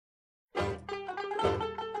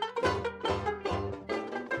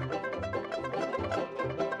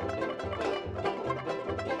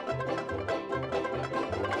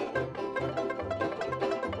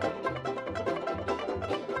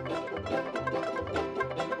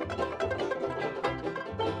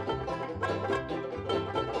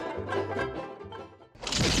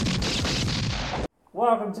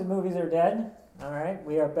Welcome to Movies Are Dead. All right,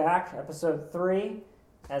 we are back, episode 3.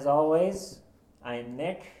 As always, I am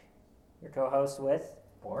Nick, your co-host with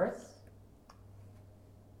Boris?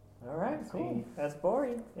 All right, cool. That's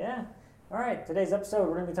boring. Yeah. All right, today's episode,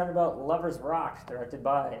 we're going to be talking about Lovers Rock, directed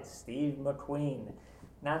by Steve McQueen.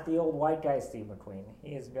 Not the old white guy Steve McQueen.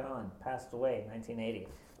 He is gone, passed away in 1980.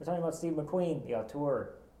 We're talking about Steve McQueen, the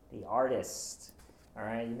auteur, the artist. All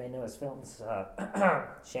right, you may know his films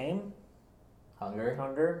Shame,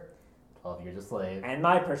 Hunger, 12 Years a Slave, and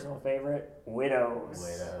my personal favorite, Widows.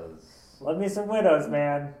 Widows. Love me some Widows,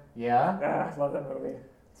 man. Yeah? Ah, I love that movie.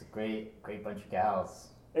 It's a great bunch of gals.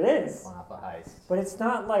 It is. Going off a heist. But it's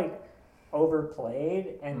not like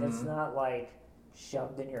overplayed, and it's not like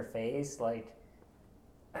shoved in your face. Like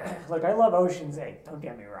I love Ocean's 8. Don't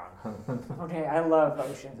get me wrong. Okay, I love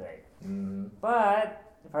Ocean's 8.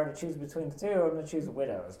 But if I were to choose between the two, I'm gonna choose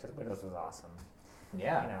Widows because Widows was awesome.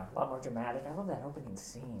 Yeah. You know, a lot more dramatic. I love that opening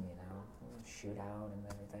scene. You know, shootout and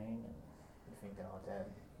everything. And You think they're all dead?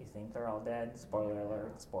 you think they're all dead? Spoiler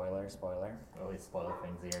alert! Spoiler! Always spoil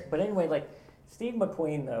things here. But anyway, like Steve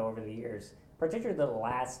McQueen, though, over the years, particularly the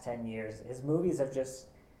last 10 years, his movies have just,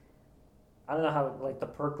 I don't know how, like the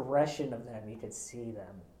progression of them, you could see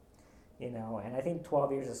them, you know. And I think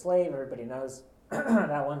 12 Years a Slave, everybody knows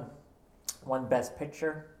that one won Best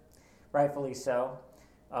Picture, rightfully so.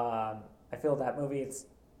 I feel that movie, it's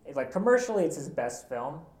like commercially, it's his best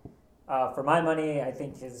film. For my money, I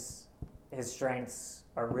think his strengths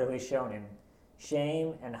are really shown in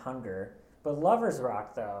Shame and Hunger. But Lovers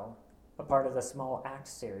Rock, though, a part of the Small Axe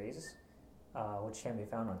series, which can be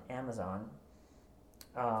found on Amazon.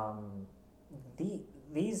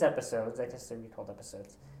 These episodes, I guess they're retold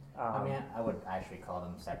episodes. I mean, I would actually call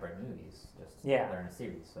them separate movies. Just Yeah. they're in a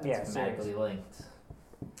series. So Yeah, it's thematically linked.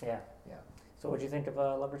 Yeah. Yeah. So what'd you think of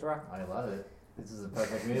Lovers Rock? I love it. This is a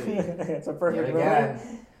perfect movie. It's a perfect Yet movie.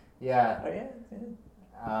 again. Yeah.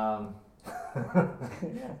 Oh,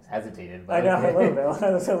 yeah. Hesitated, but I know, okay. a little bit.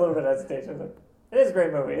 There's a little bit of hesitation. But it is a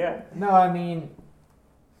great movie, yeah. No, I mean,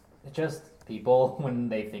 it's just people, when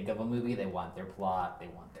they think of a movie, they want their plot, they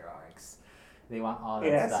want their arcs, they want all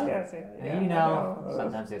that stuff. Yes, And you know,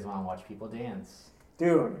 sometimes they just want to watch people dance.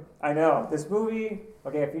 Dude, I know. This movie,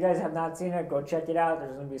 okay, if you guys have not seen it, go check it out.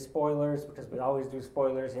 There's going to be spoilers because we always do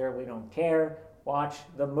spoilers here. We don't care. Watch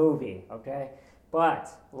the movie, okay? But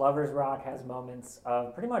Lovers Rock has moments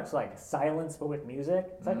of pretty much like silence but with music.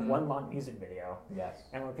 It's like one long music video. Yes.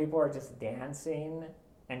 And where people are just dancing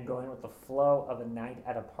and going with the flow of a night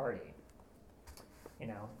at a party. You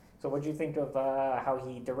know? So what'd you think of how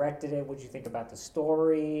he directed it? What'd you think about the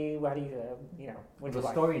story? How do you, what'd you The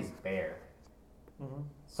like? story's bare. Mm-hmm.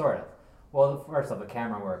 Sort of. Well, first off, the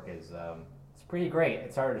camera work is it's pretty great.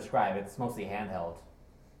 It's hard to describe. It's mostly handheld,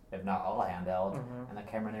 if not all handheld, and the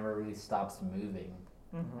camera never really stops moving.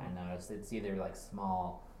 I noticed it's either like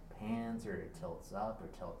small pans or it tilts up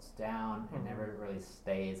or tilts down. It never really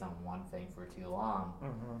stays on one thing for too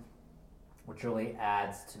long, which really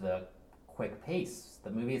adds to the quick pace.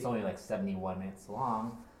 The movie is only like 71 minutes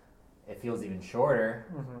long. It feels even shorter.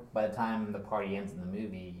 By the time the party ends in the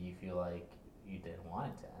movie, you feel like you didn't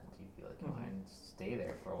want it to end. You feel like you wanted to stay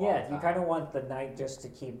there for a while. Yeah, you kind of want the night just to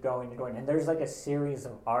keep going and going. And there's like a series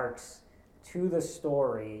of arcs to the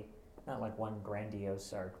story, not like one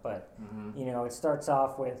grandiose arc, but you know, it starts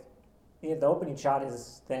off with the opening shot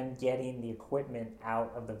is them getting the equipment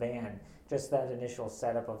out of the van. Just that initial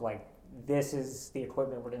setup of like, this is the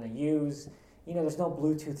equipment we're going to use. You know, there's no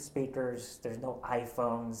Bluetooth speakers, there's no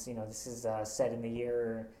iPhones. You know, this is set in the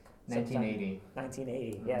year 1980.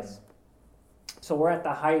 1980, yes. So we're at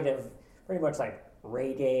the height of pretty much like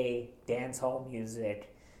reggae, dancehall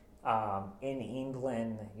music in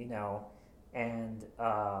England, you know, and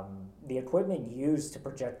the equipment used to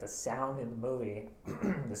project the sound in the movie,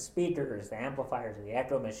 the speakers, the amplifiers, the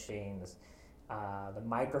echo machines, the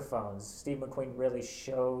microphones. Steve McQueen really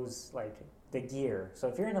shows like the gear. So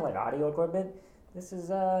if you're into like audio equipment, this is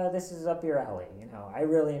up your alley. You know, I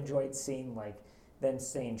really enjoyed seeing like them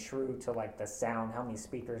staying true to like the sound, how many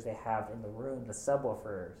speakers they have in the room, the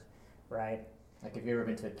subwoofers, right? Like if you've ever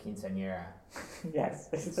been to a quinceañera, Yes,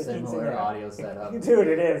 it's a similar quinceañera. audio setup. Dude,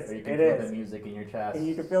 it is. Where you can It feel is. the music in your chest. And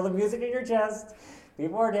you can feel the music in your chest.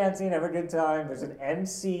 People are dancing, have a good time. There's an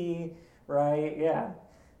MC, right? Yeah.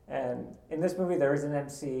 And in this movie, there is an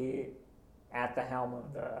MC at the helm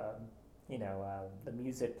of the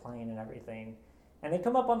music playing and everything. And they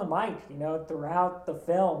come up on the mic, you know, throughout the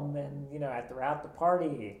film and, you know, throughout the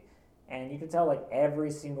party. And you can tell, like,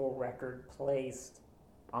 every single record placed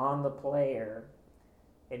on the player,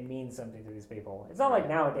 it means something to these people. It's not like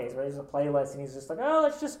nowadays where there's a playlist and he's just like, oh,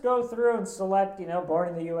 let's just go through and select, you know, Born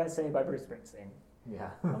in the USA by Bruce Springsteen. Yeah.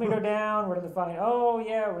 Let me go down. We're gonna find. Oh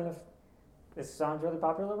yeah, this song's really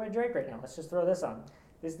popular by Drake right now. Let's just throw this on.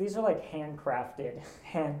 These are like handcrafted,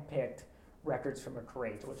 handpicked records from a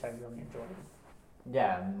crate, which I really enjoyed.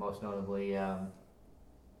 Yeah, most notably,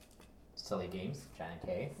 Silly Games, China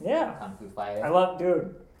K. Yeah. Kung Fu Fighting. I love,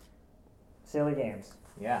 dude. Silly Games.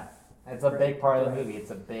 Yeah, it's a big part of the movie.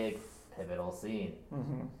 It's a big pivotal scene.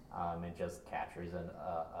 Mm-hmm. It just captures a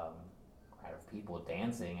crowd of people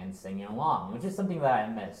dancing and singing along, which is something that I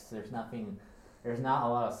miss. There's not a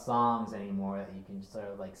lot of songs anymore that you can sort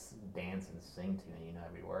of like dance and sing to, and you know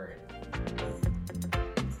every word.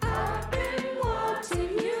 I've been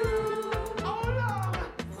watching you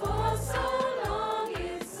for so long,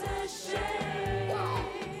 it's a shame.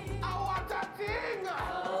 I want that thing!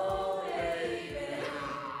 Oh, baby,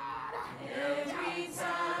 every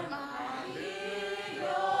time I hear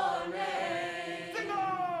your name.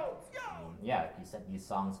 Bingo! Yeah, you said these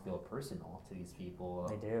songs feel personal to these people.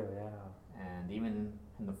 They do, yeah. And even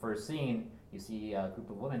in the first scene, you see a group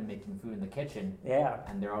of women making food in the kitchen, Yeah.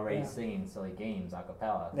 and they're already Yeah. singing Silly Games a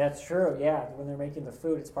cappella. That's true, yeah. When they're making the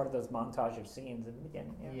food, it's part of those montage of scenes in the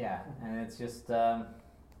beginning. Yeah. Yeah, and it's just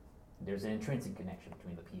there's an intrinsic connection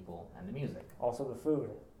between the people and the music Also the food.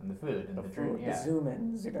 and the food and The the food, drink. the Yeah,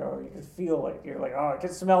 zoom-ins, you know, you can feel it. You're like, oh, I can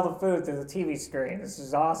smell the food through the TV screen. This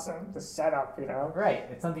is awesome. The setup, you know. right.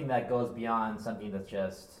 It's something that goes beyond something that's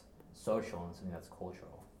just social and something that's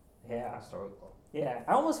cultural, Yeah. historical. Yeah,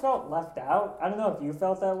 I almost felt left out. I don't know if you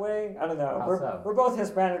felt that way. I don't know. How We're, so? we're both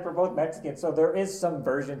Hispanic, we're both Mexican, so there is some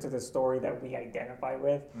version to the story that we identify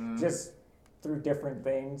with, just through different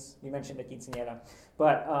things. You mentioned the quinceañera,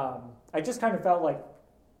 but I just kind of felt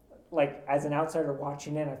like as an outsider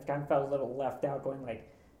watching it, I kind of felt a little left out, going like,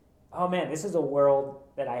 oh man, this is a world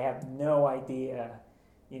that I have no idea,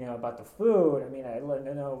 you know, about the food. I mean, I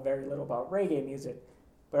know very little about reggae music,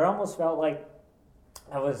 but I almost felt like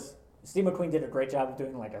Steve McQueen did a great job of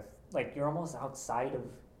doing like you're almost outside of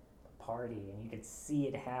the party and you could see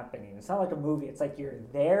it happening. It's not like a movie. It's like you're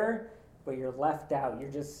there, but you're left out. You're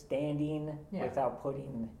just standing without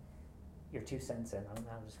putting your 2 cents in. I don't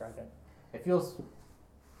know how to describe it. It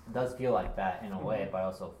does feel like that in a way, but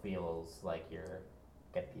also feels like you're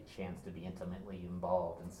get the chance to be intimately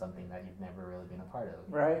involved in something that you've never really been a part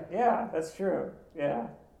of. Right? Yeah, that's true. Yeah.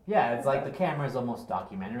 Yeah, it's like the camera is almost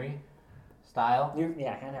documentary style.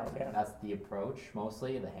 Handheld. Yeah. That's the approach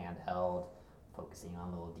mostly, the handheld, focusing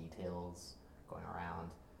on little details, going around.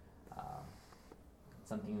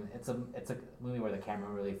 It's a movie where the camera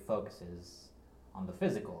really focuses on the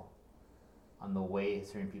physical, on the way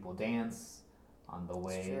certain people dance, on the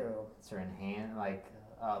way certain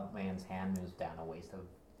a man's hand moves down the waist of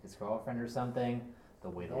his girlfriend or something, the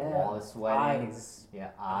way the wall is sweating. Eyes. Yeah,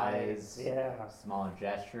 eyes. Yeah. Small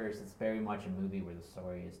gestures. It's very much a movie where the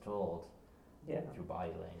story is told. Yeah. Through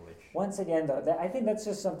body language. Once again, though, I think that's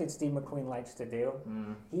just something Steve McQueen likes to do.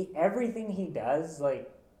 Everything he does, like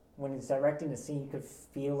when he's directing a scene, you could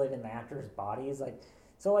feel it in the actors' bodies. Like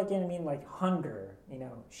hunger, you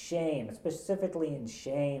know, shame, specifically in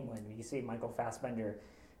Shame, when you see Michael Fassbender,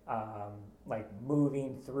 like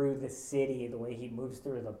moving through the city, the way he moves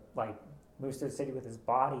through the city with his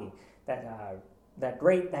body. That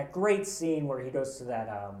great scene where he goes to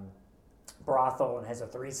that brothel and has a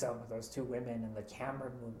threesome with those 2 women, and the camera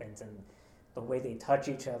movements and the way they touch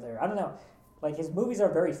each other. I don't know, like his movies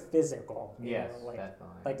are very physical. Yes, definitely.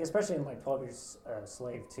 like Especially in like 12 Years a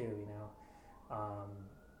Slave too. You know,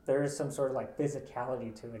 there is some sort of like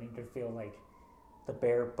physicality to it. You could feel like the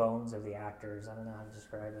bare bones of the actors. I don't know how to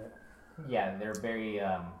describe it. Yeah, they're very.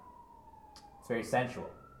 It's very sensual.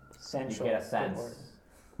 Sensual. You get a sense.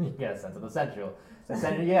 You get a sense of the sensual.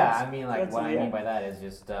 Yeah, I mean, like what I mean by that is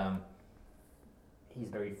just. He's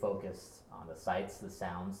very focused on the sights, the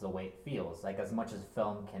sounds, the way it feels. Like as much as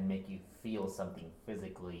film can make you feel something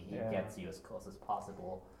physically, he gets you as close as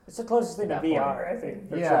possible. It's the closest thing to VR, I think,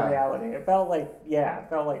 virtual reality. It felt like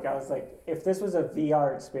I was like, if this was a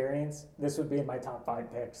VR experience, this would be in my top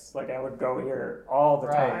 5 picks. Like I would go here all the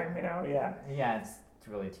time, you know? Yeah. Yeah, it's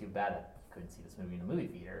really too bad that you couldn't see this movie in a movie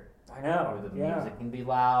theater. I know. Where the music can be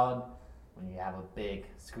loud. When you have a big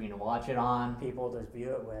screen to watch it on. People to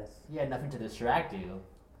view it with. Yeah, nothing to distract you.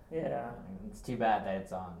 Yeah. It's too bad that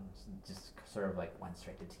it's on, just sort of like went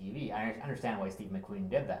straight to TV. I understand why Steve McQueen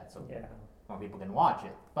did that, so more people can watch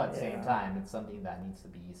it. But at the same time, it's something that needs to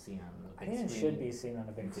be seen on a big screen. It should be seen on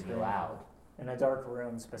a big screen. To be loud. In a dark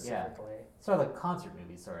room, specifically. Yeah. Sort of like concert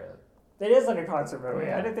movies, sort of. It is like a concert movie.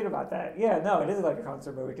 I didn't think about that. Yeah, no, it is like a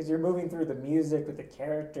concert movie because you're moving through the music with the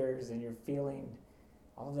characters and you're feeling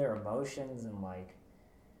all their emotions and like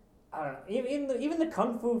I don't know, even the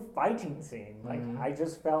kung fu fighting scene. Like Mhm. I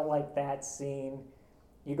just felt like that scene.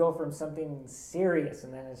 You go from something serious,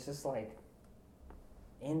 and then it's just like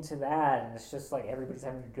into that, and it's just like everybody's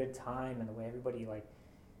having a good time, and the way everybody like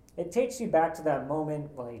it takes you back to that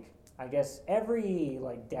moment. Like I guess every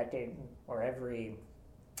like decade or every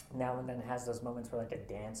now and then has those moments where like a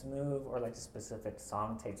dance move or like a specific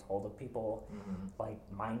song takes hold of people, like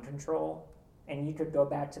mind control, and you could go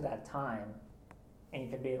back to that time, and you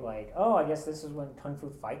could be like, oh, I guess this is when kung fu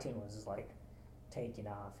fighting was like taking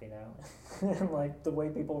off, you know, and like the way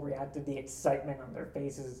people reacted, the excitement on their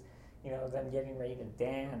faces, you know, them getting ready to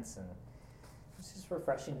dance, and it's just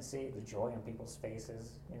refreshing to see the joy on people's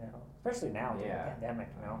faces, you know, especially now during the pandemic,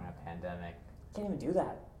 you know. A pandemic. Can't even do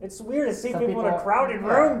that. It's weird to see Some people in a people- crowded yeah.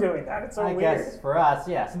 room doing that. It's so I weird. guess for us,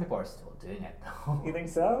 yeah, some people are still doing it though. You think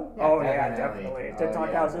so? Yeah, oh yeah, definitely. definitely. Oh, TikTok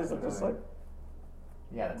yeah, houses are just definitely. like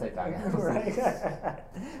Yeah, the TikTok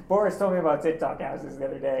right. Boris told me about TikTok houses the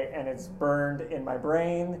other day, and it's burned in my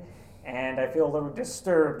brain, and I feel a little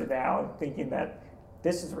disturbed now, thinking that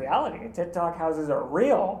this is reality. TikTok houses are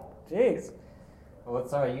real. Jeez. Well,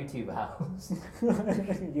 what's our YouTube house?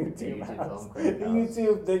 YouTube YouTube house. film critic The house.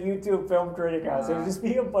 YouTube film critic house. It would just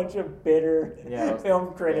be a bunch of bitter Yeah,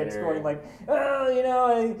 film critics bitter. going like, oh, you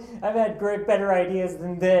know, I've had better ideas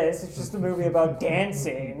than this. It's just a movie about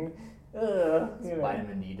dancing. You know.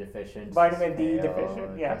 Vitamin D deficient. Vitamin D pale,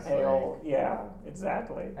 deficient. Yeah, just pale. Yeah,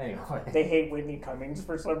 exactly. Like, anyway. They hate Whitney Cummings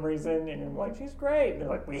for some reason, and I'm like, she's great. And they're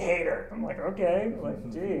like, we hate her. I'm like, okay. I'm like,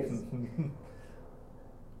 jeez.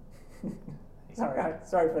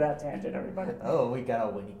 Sorry for that tangent, everybody. Oh, we got a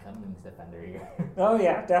Whitney Cummings defender here. Oh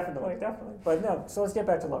yeah, definitely. But no, so let's get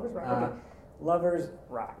back to Lovers Rock. Okay. Uh-huh. Lovers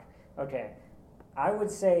Rock. Okay. I would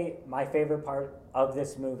say my favorite part of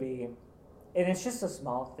this movie, and it's just a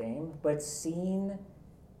small thing, but seeing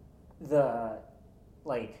the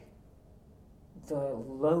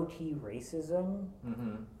low-key racism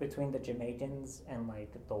between the Jamaicans and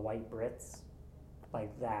like the white Brits,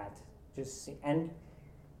 like that. And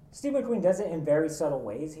Steve McQueen does it in very subtle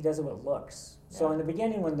ways. He does it with looks. So Yeah. in the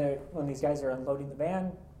beginning, when these guys are unloading the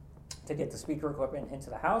van to get the speaker equipment into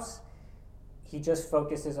the house, he just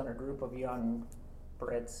focuses on a group of young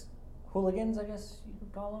Brits, hooligans, I guess you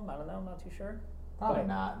could call them. I don't know. I'm not too sure. Probably But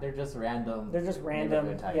not. They're just random. They're just random,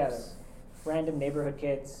 neighborhood yeah, types. random neighborhood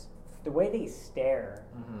kids. The way they stare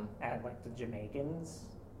Mhm. at like the Jamaicans,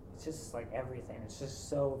 it's just like everything. It's just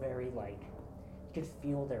so very like you could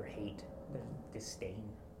feel their hate, their disdain.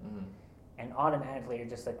 Mhm. And automatically you're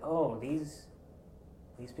just like, oh, these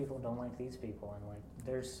people don't like these people, and like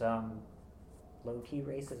there's some low-key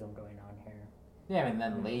racism going on here. Yeah, and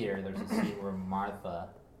then later there's a scene where Martha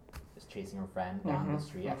is chasing her friend down the Mhm,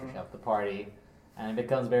 street after mhm. she left the party, and it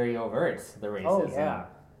becomes very overt, the racism. Oh yeah,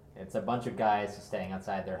 It's a bunch of guys just staying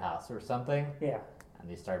outside their house or something, yeah, and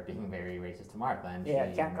they start being very racist to Martha, and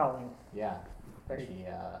yeah. she, Catcalling. yeah, Very- she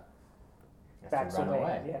has Backs to run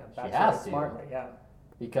away. Yeah, she backs has away to, smartly. Yeah,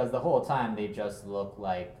 because the whole time they just look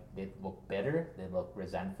like they look bitter, they look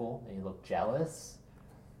resentful, they look jealous,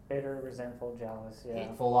 bitter, resentful, jealous. Yeah,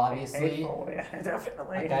 hateful, obviously. Hateful, yeah,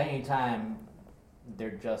 definitely. Like at any time,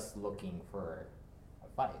 they're just looking for a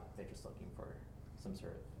fight. They're just looking for some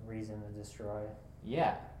sort of Reason to destroy.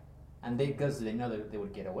 yeah, and because they know that they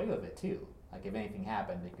would get away with it too. Like if anything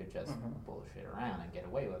happened, they could just Mhm. bullshit around and get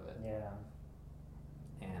away with it. Yeah.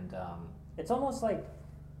 And It's almost like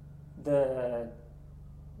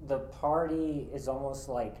the party is almost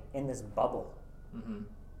like in this bubble, mhm.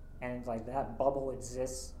 and like that bubble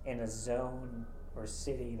exists in a zone or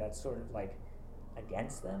city that's sort of like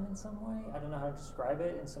against them in some way. I don't know how to describe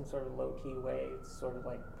it in some sort of low-key way. It's sort of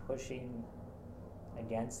like pushing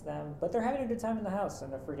against them, but they're having a good time in the house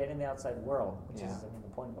and they're forgetting the outside world, which Yeah. is, I mean, the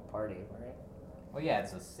point of a party, right? Well, yeah,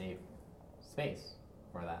 it's a safe space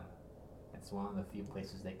for them. It's one of the few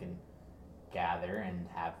places they can gather and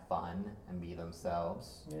have fun and be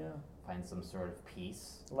themselves, Yeah. find some sort of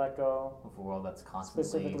peace Let go. of a world that's constantly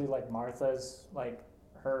Specifically, like Martha's, like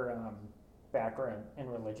her background in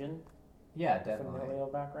religion, yeah, definitely. familial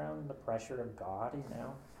background, the pressure of God, you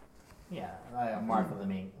know. Yeah, Martha, the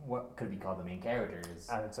main, what could be called the main character, is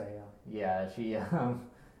I would say, yeah,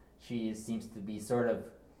 she seems to be sort of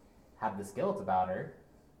have this guilt about her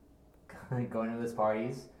going to these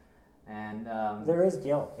parties, and there is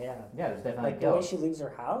guilt, yeah. yeah, there's definitely Like the way guilt. she leaves her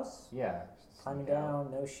house, Yeah, climbing yeah.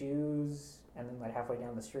 down, no shoes, and then like halfway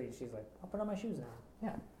down the street, she's like, "I'll put on my shoes now."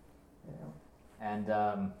 Yeah. You know.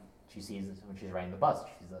 And she sees when she's riding the bus,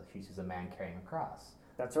 she sees a man carrying a cross,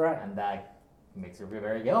 That's right. and that makes her feel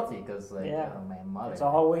very guilty because, like, Yeah. oh, my mother. It's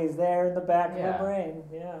always there in the back of Yeah. her brain.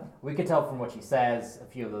 Yeah. We could tell from what she says, a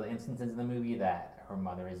few of the instances in the movie, that her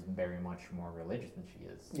mother is very much more religious than she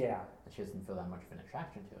is. Yeah. And she doesn't feel that much of an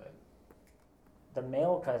attraction to it. The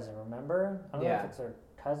male cousin, remember? I don't know Yeah. if it's her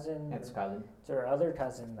cousin. It's cousin. It's her other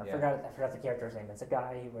cousin. I Yeah. forgot the character's name. It's a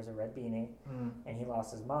guy who wears a red beanie and he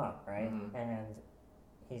lost his mom, right? Mhm. And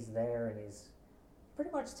he's there and he's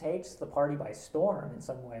pretty much takes the party by storm in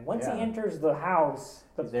some way. Once Yeah. he enters the house,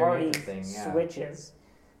 the He's very party interesting, yeah. switches.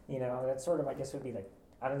 You know, that sort of, I guess, would be like,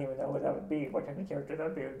 I don't even know what that would be, what kind of character that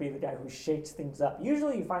would be. It would be the guy who shakes things up.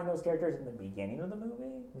 Usually you find those characters in the beginning of the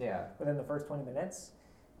movie, Yeah. within the first 20 minutes.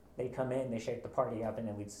 They come in, they shake the party up, and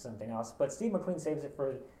it leads to something else. But Steve McQueen saves it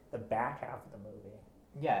for the back half of the movie.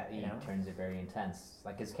 Yeah, he You know? turns it very intense.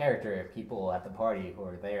 Like his character, people at the party who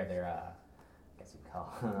are there, they're, I guess you'd call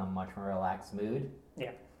a much more relaxed mood.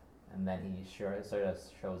 Yeah. And then he sort of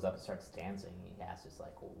shows up and starts dancing. He has this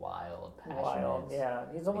like wild, passionate, Wild, yeah.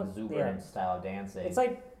 He's almost, exuberant yeah. style dancing. It's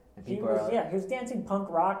like, and he people was, are, yeah, he was dancing punk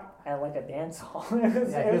rock at like a dance hall. It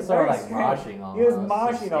was, yeah, it he was was sort of very like strange. moshing almost. He was just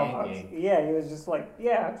moshing almost. skanking. Yeah, he was just like,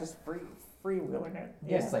 yeah, just freewheeling it.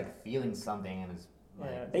 Yeah, it's like feeling something and it's like,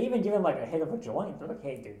 Yeah. They even give him like a hit of a joint. They're like,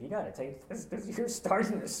 hey, dude, you gotta take this because you're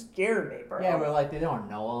starting to scare me, bro. yeah, we're like, they don't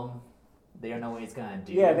know him. They don't know what he's gonna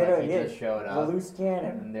do. Yeah, they like, don't- he yeah, just showed the up. loose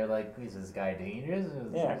cannon. And they're like, is this guy dangerous?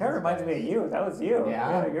 Yeah, it kind of reminds me of you. That was you.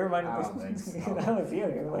 Yeah? you reminded I me. don't think so. That was you.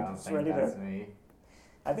 You're I like don't just think ready that's to. me.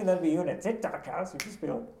 I think that'd be you in a TikTok house. You just be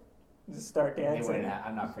like, just start They dancing. wouldn't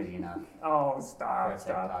I'm not pretty enough Oh, for a stop!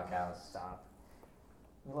 TikTok house. Stop.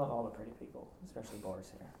 We love all the pretty people, especially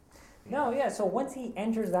Boris here. No, yeah. So once he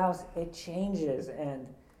enters the house, it changes, and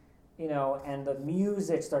you know, and the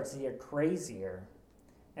music starts to get crazier.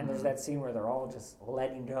 And there's Mhm. that scene where they're all just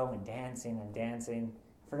letting go and dancing and dancing.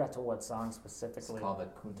 I forgot to what song It's specifically. called the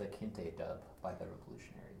Kunta Kinte dub by the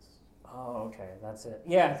Revolutionaries. Oh, okay, that's it.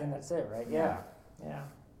 Yeah, I think that's it, right? Yeah, yeah.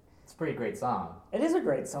 It's a pretty great song. It is a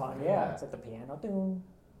great song. Yeah, Yeah. it's at the piano. Doom,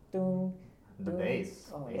 doom. The doom. bass.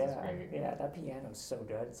 Oh bass yeah, is great. yeah. That piano's so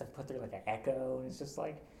good. It's like put through like an echo, and it's just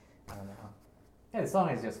like, I don't know. Yeah, the song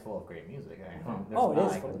is just full of great music. I mean, there's Oh, it not,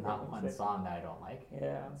 is like, full of not great one music. song that I don't like.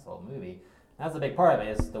 Yeah. in this whole movie. And that's a big part of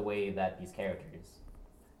it, is the way that these characters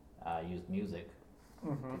use music to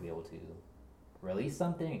Mm-hmm. be able to release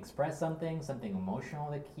something, express something, something emotional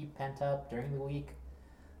they keep pent up during the week,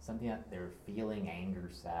 something that they're feeling, anger,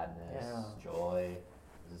 sadness, Yeah. joy.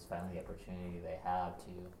 This is finally the opportunity they have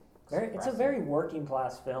to It's a express very it. working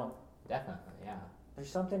class film. Definitely, yeah.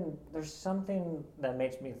 There's something that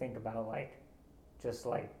makes me think about like, just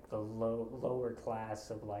like the lower class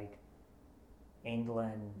of like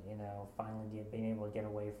England, you know, finally being able to get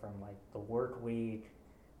away from like the work week,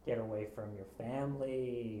 get away from your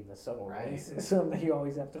family, the subtle Right. racism that you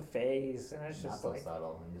always have to face, and it's Not just so like,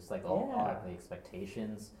 subtle, and just like all Yeah. of the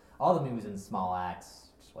expectations. All the movies in Small Acts,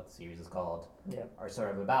 which is what the series is called, yeah, are sort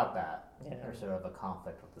of about that. yeah, They're sort of a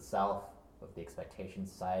conflict with the self, with the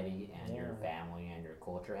expectations society and your Yeah. family and your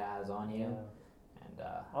culture has on you. yeah.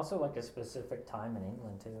 And Also, like a specific time in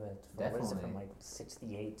England too. It's what is it, from Definitely. like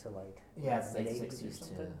 '68 to like yeah, it's late mid-80s or 60s to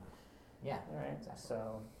something? yeah. All right. Exactly.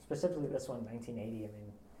 So specifically this one, 1980. I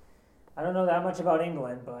mean, I don't know that much about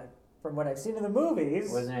England, but from what I've seen in the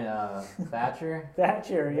movies, Wasn't it Thatcher?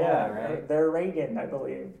 Thatcher, Yeah, yeah, right. they're Reagan, I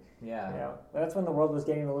believe. Yeah, You know, that's when the world was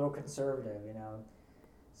getting a little conservative. You know,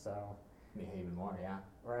 so even more. Yeah,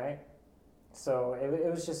 right. So it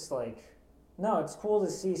was just like, no, it's cool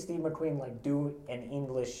to see Steve McQueen like do an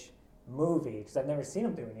English movie because I've never seen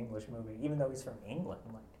him do an English movie, even though he's from England.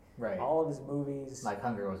 Like right. all of his movies, Like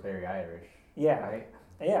Hunger was very Irish. yeah, Right.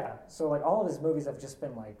 yeah. So like all of his movies have just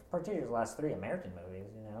been like, particularly the last 3 American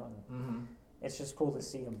movies, you know. And Mm-hmm. it's just cool to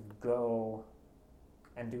see him go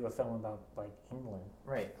and do a film about like England.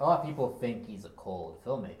 Right. A lot of people think he's a cold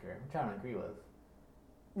filmmaker, which I don't agree with.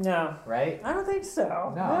 No, Right. I don't think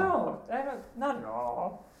so. No. I don't, not at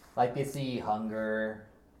all. Like they see Hunger.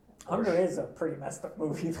 or Hunger is a pretty messed up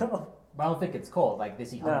movie though. But I don't think it's cold. Like they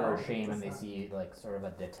see No, Hunger or Shame, it's and they not. see like sort of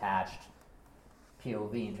a detached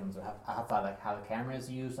POV in terms of how the camera is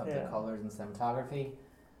used, of the Yeah. colors and cinematography.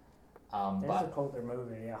 It's a But colder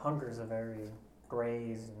movie. Yeah, Hunger's a very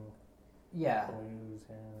grays and yeah, blues.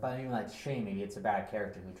 And but even like Shame, maybe it's about a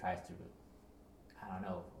character who tries to, I don't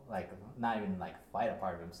know, like not even like fight a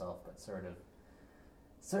part of himself, but sort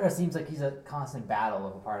of seems like he's a constant battle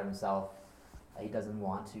of a part of himself that he doesn't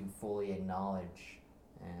want to fully acknowledge.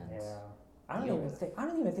 And yeah, deal with. I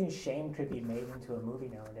don't even think Shame could be made into a movie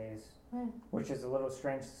nowadays, which is a little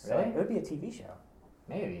strange to say. Really? It would be a TV show.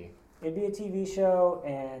 maybe It'd be a TV show,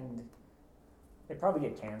 and they probably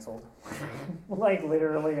get canceled, like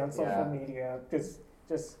literally on social Yeah. media, because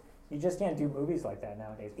you just can't do movies like that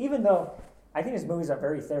nowadays. Even though I think his movies are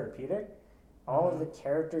very therapeutic, all of the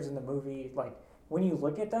characters in the movie, like when you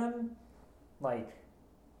look at them, like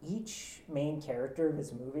each main character of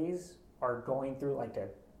his movies are going through like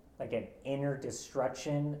an inner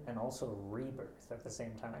destruction and also rebirth at the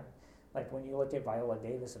same time. Like when you look at Viola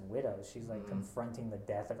Davis in Widows, she's like confronting the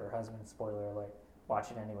death of her husband. Spoiler alert.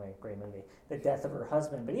 Watch it anyway. Great movie. The death of her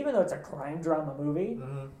husband. But even though it's a crime drama movie,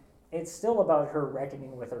 it's still about her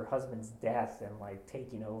reckoning with her husband's death and like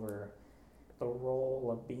taking over the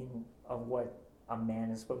role of what a man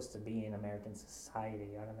is supposed to be in American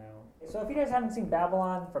society. I don't know. So if you guys haven't seen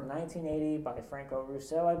Babylon from 1980 by Franco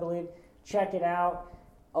Russo, I believe, check it out.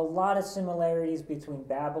 A lot of similarities between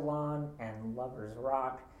Babylon and Lovers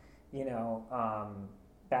Rock. You know,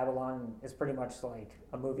 Babylon is pretty much like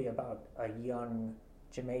a movie about a young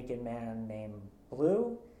Jamaican man named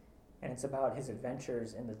Blue, and it's about his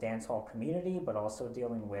adventures in the dance hall community, but also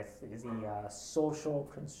dealing with the social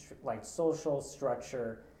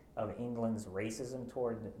structure of England's racism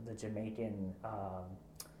toward the Jamaican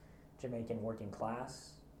working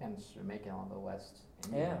class. And Jamaican on the West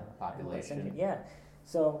Indian population. Yeah.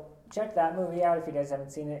 So check that movie out if you guys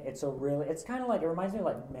haven't seen it. It's kind of like, it reminds me of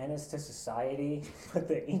like Menace to Society, but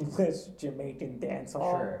the English Jamaican dance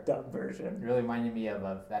hall dub version. It really reminded me of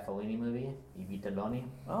that Fellini movie, I Vitelloni.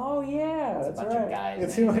 Oh yeah, It's that's a bunch right. of guys.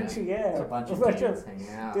 It's It's a bunch of dudes hanging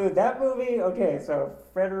out. Dude, that movie. Okay, so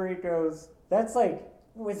Federico's. That's like,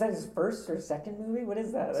 was that his first or second movie? What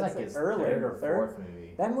is that? It's That's like his early, third or fourth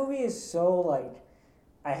movie. That movie is so like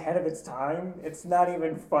ahead of its time. It's not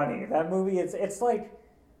even funny. That movie, it's like,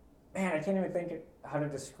 man, I can't even think how to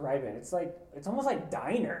describe it. It's almost like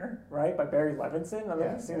Diner, right, by Barry Levinson. I don't know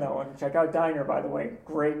if you've seen that one. Check out Diner, by the way.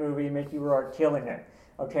 Great movie, Mickey Rourke killing it.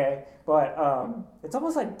 Okay, but it's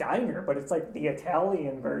almost like Diner, but it's like the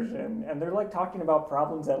Italian version, and they're like talking about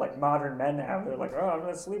problems that like modern men have. They're like, oh, I'm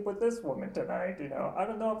gonna sleep with this woman tonight. You know, I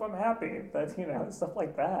don't know if I'm happy. But stuff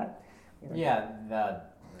like that. You know? Yeah,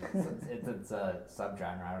 it's a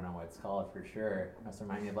subgenre. I don't know what it's called for sure. It must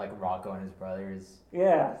remind me of like Rocco and his brothers.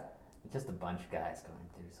 Yeah. Just a bunch of guys going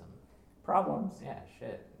through some problems. Yeah,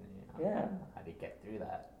 shit. You know, yeah. How do you get through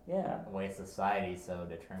that? Yeah. The way society's so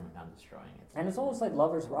determined on destroying it. And it's almost like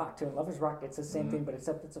Lovers Rock too. In Lovers Rock, it's the same thing, but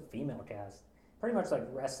except it's a female cast. Pretty much like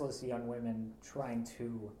restless young women trying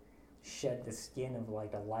to shed the skin of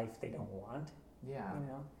like a life they don't want. Yeah. You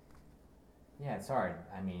know. Yeah, it's hard.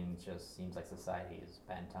 I mean, it just seems like society is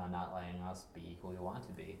bent on not letting us be who we want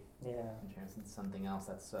to be. Yeah. In terms of something else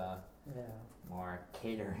that's more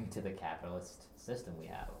catering to the capitalist system we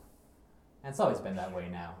have. And it's always been that way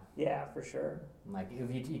now. Yeah, for sure. Like,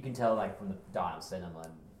 if you can tell, like, from the dawn of cinema,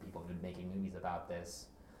 and people have been making movies about this,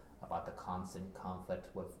 about the constant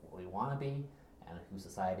conflict with what we want to be, and who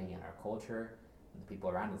society and our culture, and the people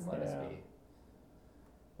around us let us be.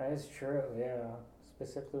 That is true, yeah.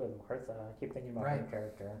 Specifically with Martha. I keep thinking about her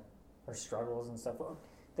character, her struggles and stuff. Well,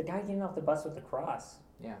 the guy getting off the bus with the cross.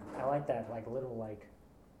 Yeah. I like that, like, little, like,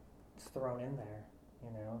 it's thrown in there.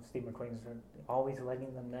 You know, Steve McQueen's always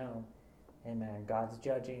letting them know, hey man, God's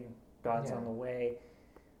judging, God's on the way.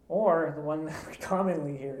 Or the one that we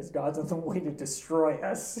commonly hear is God's on the way to destroy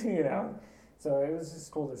us, you know. So it was just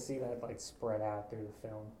cool to see that like spread out through the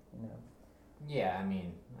film, you know. Yeah, I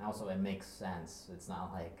mean, also it makes sense. It's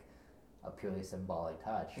not like a purely symbolic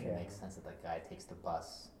touch. It makes sense that the guy takes the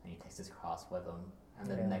bus and he takes his cross with him, and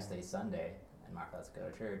then the next day's Sunday, and Martha has to go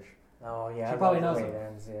to church. Oh yeah, she probably knows the way him. it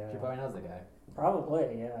ends, She probably knows the guy.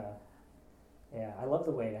 Probably, yeah. Yeah, I love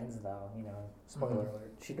the way it ends though, you know, spoiler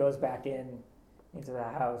alert. She goes back into the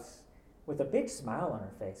house with a big smile on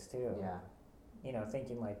her face too. Yeah. You know,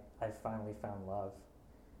 thinking like, I finally found love.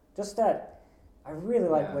 Just that, I really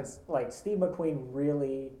like when, like, Steve McQueen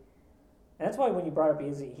really, and that's why when you brought up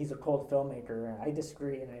he's a cold filmmaker, and I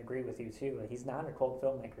disagree and I agree with you too, like, he's not a cold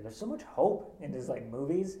filmmaker. There's so much hope in his like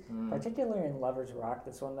movies, particularly in Lovers Rock,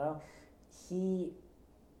 this one though.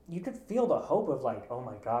 You could feel the hope of like, oh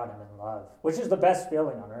my God, I'm in love, which is the best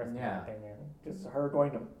feeling on earth, in my opinion. Just her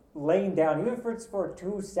laying down, even if it's for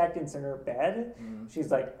 2 seconds in her bed,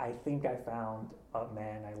 she's like, I think I found a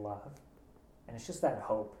man I love. And it's just that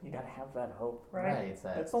hope. You gotta have that hope, right? Right, it's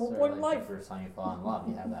that's the whole point of life. The first time you fall in love,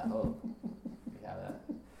 you have that hope. You have that.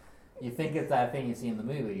 You think it's that thing you see in the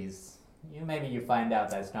movies. Maybe you find out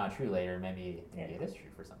that's not true later. Maybe it is true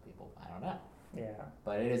for some people. I don't know. Yeah.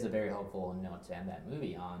 But it is a very hopeful note to end that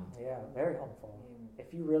movie on. Yeah, very hopeful.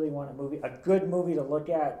 If you really want a good movie to look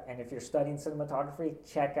at, and if you're studying cinematography,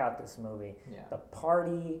 check out this movie. Yeah. The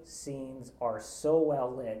party scenes are so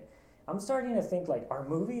well lit. I'm starting to think like, are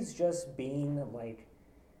movies just being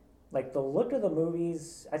like the look of the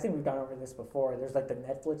movies? I think we've gone over this before. There's like the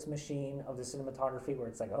Netflix machine of the cinematography where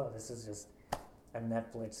it's like, oh, this is just a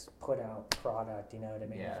Netflix put out product. You know what I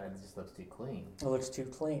mean? Yeah, it just looks too clean. It looks too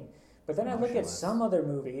clean. But then I look at Emotionless. some other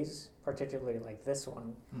movies, particularly like this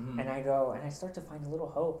one, and I go and I start to find a little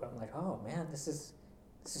hope. I'm like, oh man, this is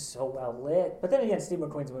so well lit. But then again, Steve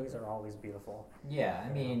McQueen's movies are always beautiful. Yeah,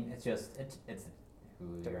 I mean, it's who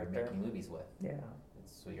you're Director. making movies with. Yeah,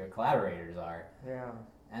 It's who your collaborators are. yeah.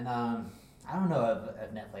 And I don't know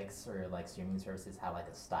if Netflix or like streaming services have like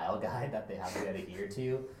a style guide that they have to adhere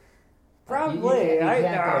to. Probably. You can't I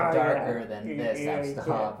go darker yeah. than You- this yeah, at you stop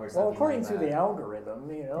can't. or something. Well, according like to that. the algorithm,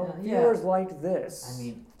 you know, Yeah, yeah. viewers like this. I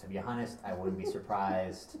mean, to be honest, I wouldn't be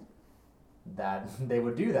surprised that they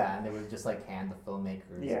would do that, and they would just like hand the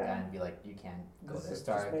filmmakers Yeah. and be like, "You can't go Just- this just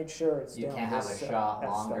dark. make sure it's You down can't have a this, shot that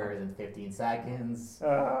longer stuff. than 15 seconds.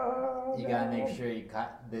 Oh, You gotta no. make sure you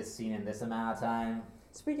cut this scene in this amount of time."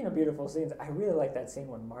 Speaking of beautiful scenes, I really like that scene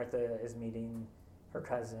when Martha is meeting her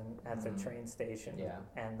cousin at the Mhm. train station. Yeah.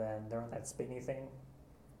 And then they're on that spinny thing.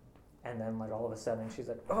 And then, like, all of a sudden, she's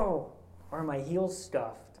like, oh, are my heels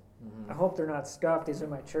scuffed? I hope they're not scuffed. These are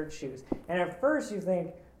my church shoes. And at first, you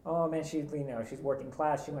think, oh, man, she's working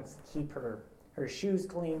class. She wants to keep her shoes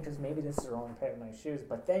clean because maybe this is her only pair of nice shoes.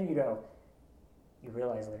 But then you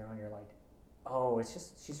realize later on, you're like, oh, it's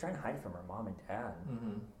just she's trying to hide from her mom and dad.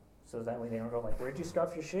 Mm-hmm. So that way they don't go like, where'd you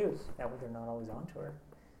scuff your shoes? That way they're not always onto her.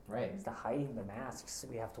 Right. It's the hiding the masks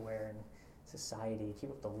we have to wear in society, keep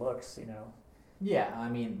up the looks, you know. Yeah, I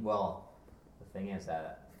mean, well, the thing is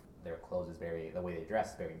that their clothes is the way they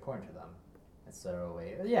dress is very important to them. And so,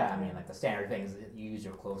 yeah, I mean, like the standard thing is that you use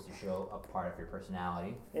your clothes to show a part of your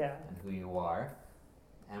personality Yeah. and who you are.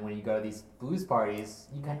 And when you go to these blues parties,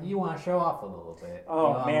 you want to show off a little bit. You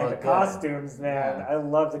Oh wanna man, the look good. costumes, man. Yeah. I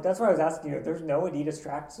love it. That's why I was asking you. There's no Adidas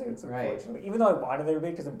tracksuits, Right. unfortunately. Even though I wanted there to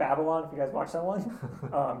be, because in Babylon, if you guys watch that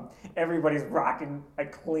one, everybody's rocking a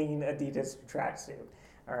clean Adidas tracksuit.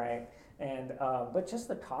 All right. And but just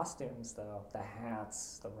the costumes, though, the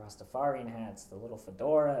hats, the Rastafarian hats, the little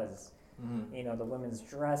fedoras, Mhm. you know, the women's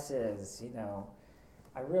dresses, you know,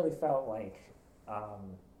 I really felt like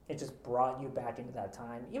it just brought you back into that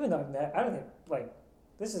time. Even though I don't think, like,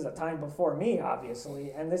 this is a time before me,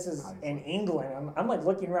 obviously, and this is in England. I'm like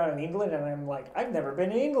looking around in England, and I'm like, I've never been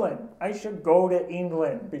to England. I should go to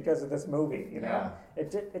England because of this movie, you know? Yeah.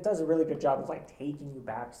 It does a really good job of, like, taking you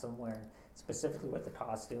back somewhere, specifically with the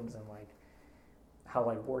costumes and, like, how,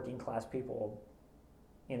 like, working class people,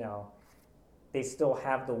 you know, they still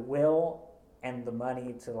have the will and the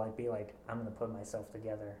money to, like, be like, I'm going to put myself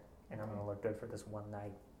together and I'm going to look good for this one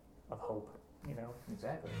night of hope, you know?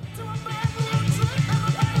 Exactly.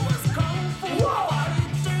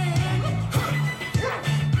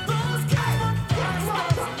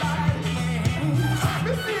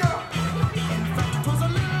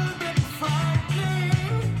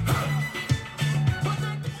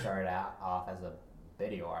 Started out off as a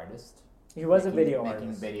video artist. He was a making- video making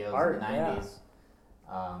artist. videos Art, in the 90s.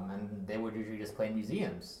 And they would usually just play in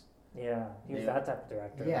museums. Yeah, he was Yeah. that type of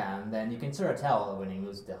director. Yeah, and then you can sort of tell when he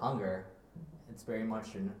moves to Hunger, it's very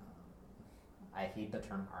much I hate the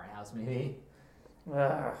term art house movie.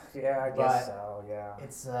 Yeah, I But guess so, yeah.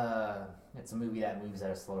 It's a movie that moves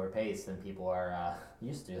at a slower pace than people are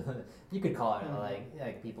used to. You could call it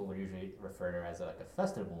like people would usually refer to it as like a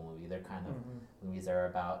festival movie. They're kind of movies that are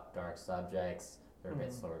about dark subjects. They're a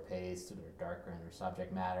bit slower paced. They're darker in their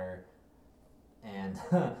subject matter, and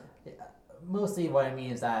mostly what I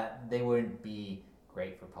mean is that they wouldn't be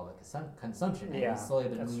great for public consumption. And Yeah, he's slowly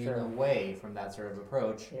been that's moving true. away from that sort of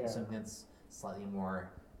approach to Yeah. something that's slightly more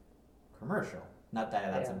commercial. Not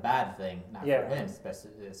that that's Yeah. a bad thing, not Yeah. for him,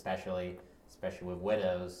 especially with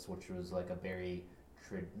Widows, which was like a very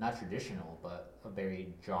not traditional, but a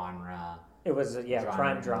very genre. It was,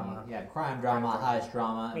 crime drama. Yeah, crime drama, heist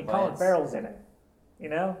drama. I mean, but Colin it's- Farrell's in it, you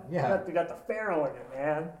know? Yeah. You got the Farrell in it,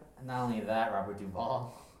 man. Not only that, Robert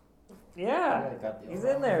Duvall. Yeah, got the he's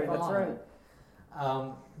old in there, Robert that's Duvall in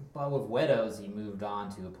right. it. But with Widows, he moved on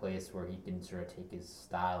to a place where he can sort of take his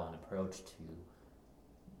style and approach to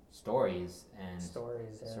stories and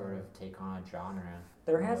Stories, yeah. sort of take on a genre.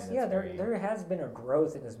 There in a has, way yeah, that's very- there has been a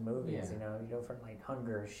growth in his movies, Yeah. you know, from like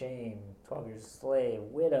Hunger, Shame, 12 Years a Slave,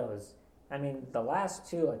 Widows. I mean, the last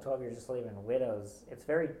two, like 12 Years a Slave and Widows, it's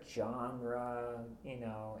very genre, you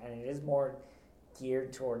know, and it is more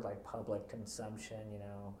geared toward like public consumption, you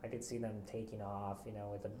know. I could see them taking off, you know,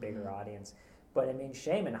 with a bigger Mhm. audience. But I mean,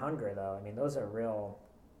 Shame and Hunger, though, I mean, those are real.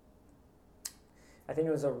 I think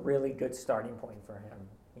it was a really good starting point for him.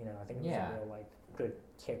 You know, I think it was Yeah. a real like good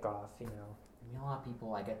kickoff. You know. I mean, a lot of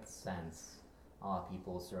people, I get the sense, a lot of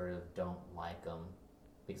people sort of don't like them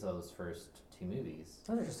because of those first two movies.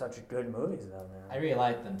 Those are just such good movies, though, I man. really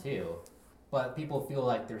like them too, but people feel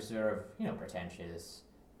like they're sort of, pretentious,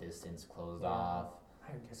 distance, closed Yeah. off.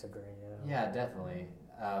 I disagree. Yeah, definitely.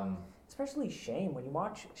 Especially Shame. When you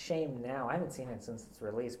watch Shame now, I haven't seen it since its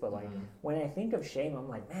release, but like Mhm. when I think of Shame, I'm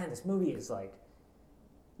like, man, this movie is like.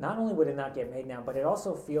 Not only would it not get made now, but it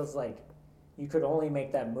also feels like you could only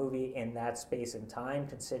make that movie in that space and time,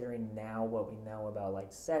 considering now what we know about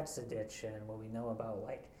like sex addiction, what we know about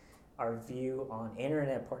like our view on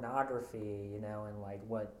internet pornography, and like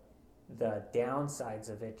what the downsides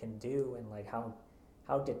of it can do, and like how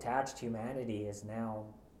detached humanity is now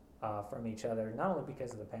from each other. Not only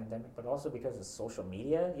because of the pandemic, but also because of social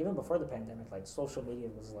media. Even before the pandemic, like social media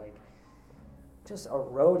was like just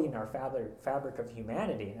eroding our fabric of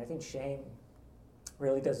humanity. And I think Shame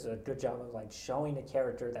really does a good job of like showing a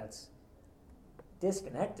character that's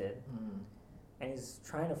disconnected, Mm. and he's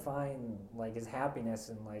trying to find like his happiness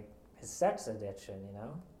in like his sex addiction,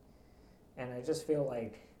 And I just feel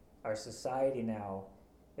like our society now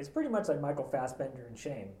is pretty much like Michael Fassbender in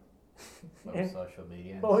Shame. From social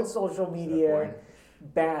media. Both social Is that media, boring?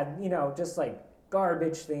 bad, just like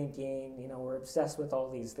garbage thinking, we're obsessed with all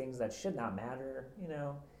these things that should not matter,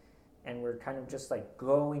 and we're kind of just like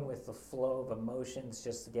going with the flow of emotions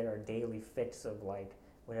just to get our daily fix of like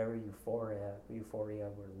whatever euphoria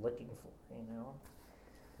we're looking for.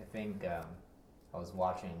 I think I was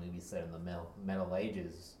watching a movie set in the Middle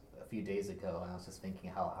Ages a few days ago, and I was just thinking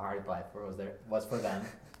how hard life was for them.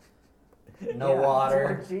 No Yeah, water.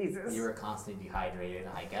 Lord Jesus. You were constantly dehydrated,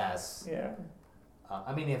 I guess. Yeah.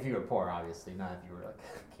 I mean, if you were poor, obviously, not if you were like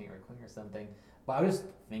king or queen or something. But I was just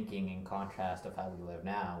thinking in contrast of how we live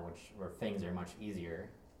now, where things are much easier,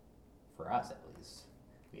 for us at least.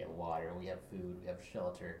 We have water, we have food, we have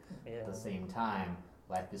shelter. Yeah. At the same time,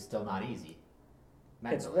 life is still not easy.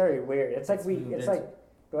 It's Mentally. very weird. It's like It's it's moved like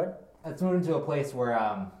go ahead. It's moved into a place where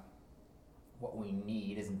what we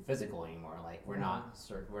need isn't physical anymore. Like we're not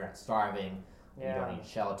starving. We Yeah. don't need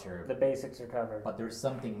shelter. The basics are covered. But there's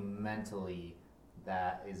something mentally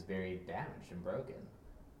that is very damaged and broken.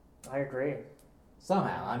 I agree.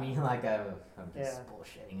 Somehow, I mean, like I'm just Yeah.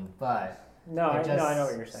 bullshitting, but No, I it just know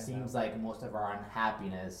what you're saying. seems though. like most of our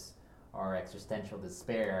unhappiness or existential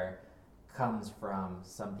despair comes from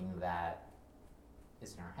something that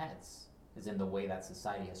is in our heads, is in the way that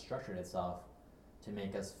society has structured itself to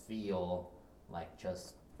make us feel like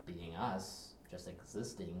just being us, just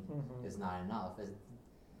existing, Mhm. is not enough.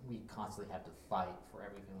 We constantly have to fight for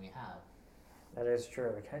everything we have. That is true.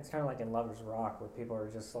 It's kind of like in Lover's Rock, where people are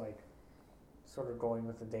just like sort of going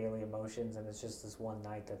with the daily emotions, and it's just this one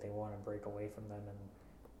night that they want to break away from them, and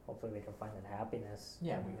hopefully they can find that happiness.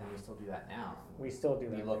 Yeah, we still do that now. We still do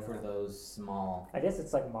that. We look now. for those small. I guess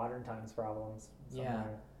it's like modern times problems. Yeah.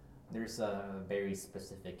 somewhere. There's a very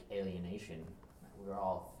specific alienation that we're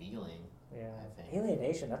all feeling. Yeah. I think.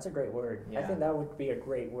 Alienation. That's a great word. I Yeah. think that would be a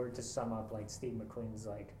great word to sum up like Steve McQueen's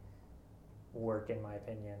like work, in my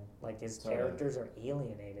opinion. Like his Sort of. characters are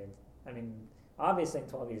alienated. I mean, obviously in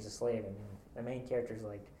 12 Years a Slave, I mean, the main character's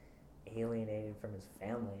like alienated from his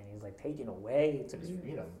family, and he's like taken away to His be.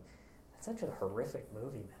 freedom. That's such a horrific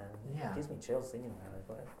movie, man. Yeah. It gives me chills thinking about it,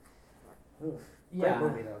 but. Oof. Yeah.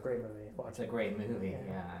 Great movie though. Great movie. Watch It's a it. great movie. Yeah.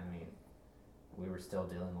 Yeah, I mean, we were still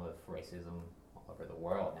dealing with racism all over the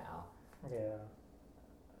world now. Yeah.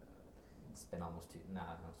 It's been almost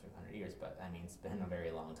 200 years, but I mean, it's been a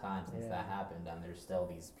very long time since Yeah. that happened, and there's still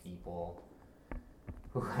these people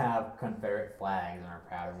who have Confederate flags and are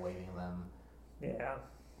proud of waving them. Yeah.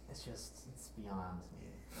 It's beyond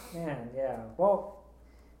me. Man, yeah. Well,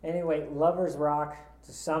 anyway, Lovers Rock,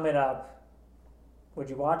 to sum it up, would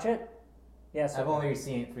you watch it? Yes. I've or no? only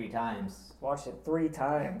seen it 3 times. Watched it 3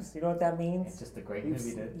 times. You know what that means? It's just a great You've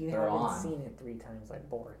movie to you throw haven't on. seen it 3 times like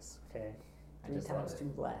Boris, okay? I 3 just love times it.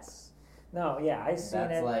 too less. No, yeah, I've seen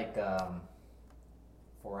That's it. like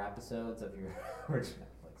 4 episodes of your original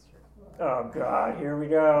Netflix show. Oh God, here we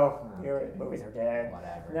go. Oh, Here, okay. movies are dead.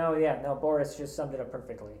 Whatever. No, yeah, no. Boris just summed it up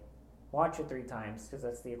perfectly. Watch it 3 times because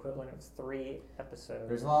that's the equivalent of 3 episodes.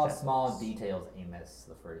 There's a lot of Netflix. small details that you miss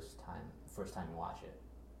the first time you watch it.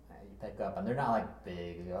 You pick up, and they're not like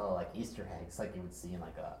big, like Easter eggs, like you would see in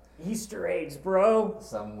like Easter eggs, bro.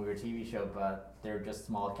 some weird TV show, but they're just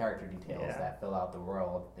small character details Yeah. that fill out the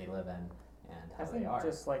world they live in and I how think they are.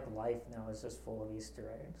 just like life now is just full of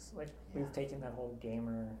Easter eggs. Like Yeah. we've taken that whole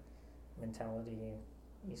gamer mentality,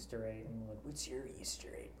 Easter egg, and like, what's your Easter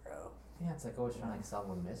egg, bro? Yeah, it's like always trying to like solve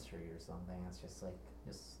a mystery or something. It's just like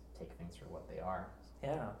just take things for what they are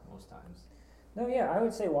Yeah. most times. No, yeah, I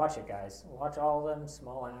would say watch it, guys. Watch all of them,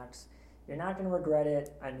 small acts. You're not going to regret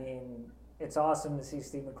it. I mean, it's awesome to see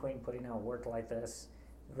Steve McQueen putting out work like this.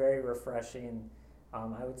 Very refreshing. I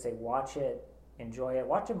would say watch it, enjoy it,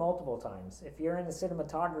 watch it multiple times. If you're into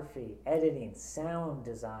cinematography, editing, sound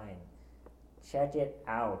design, check it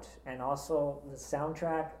out. And also the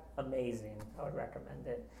soundtrack, amazing. I would recommend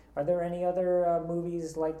it. Are there any other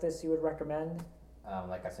movies like this you would recommend?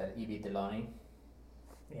 Like I said, E.B. Deloney,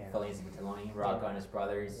 Yeah. Fellini's E.B. Deloney, Rocco and his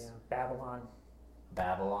brothers, Yeah. Babylon.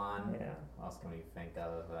 Babylon. Yeah. What else can we think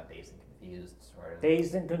of? Dazed and Confused. Sort of.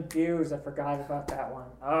 Dazed and Confused. I forgot about that one.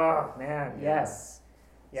 Oh man, Yeah. yes.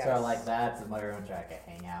 Yes. So like that's another one, like a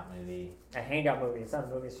hangout movie. A hangout movie. It's not a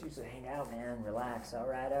movie. It's just a hangout, man. Relax. All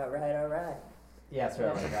right. All right. All right. Yeah,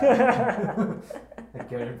 sort of like that.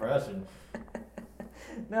 Good impression.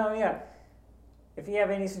 No, yeah. If you have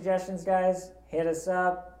any suggestions, guys, hit us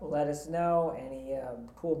up. Let us know any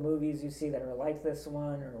cool movies you see that are like this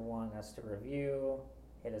one or want us to review.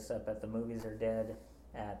 Hit us up at themoviesardead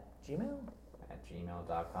at Gmail. At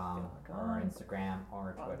gmail.com or Instagram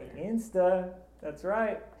or On Twitter. the Insta. That's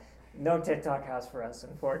right. No TikTok house for us,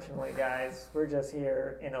 unfortunately, guys. We're just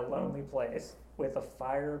here in a lonely place with a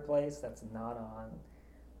fireplace that's not on.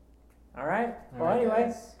 All right. Well, Alright, anyway,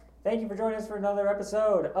 guys. thank you for joining us for another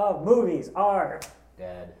episode of Movies Are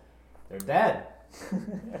Dead. They're dead.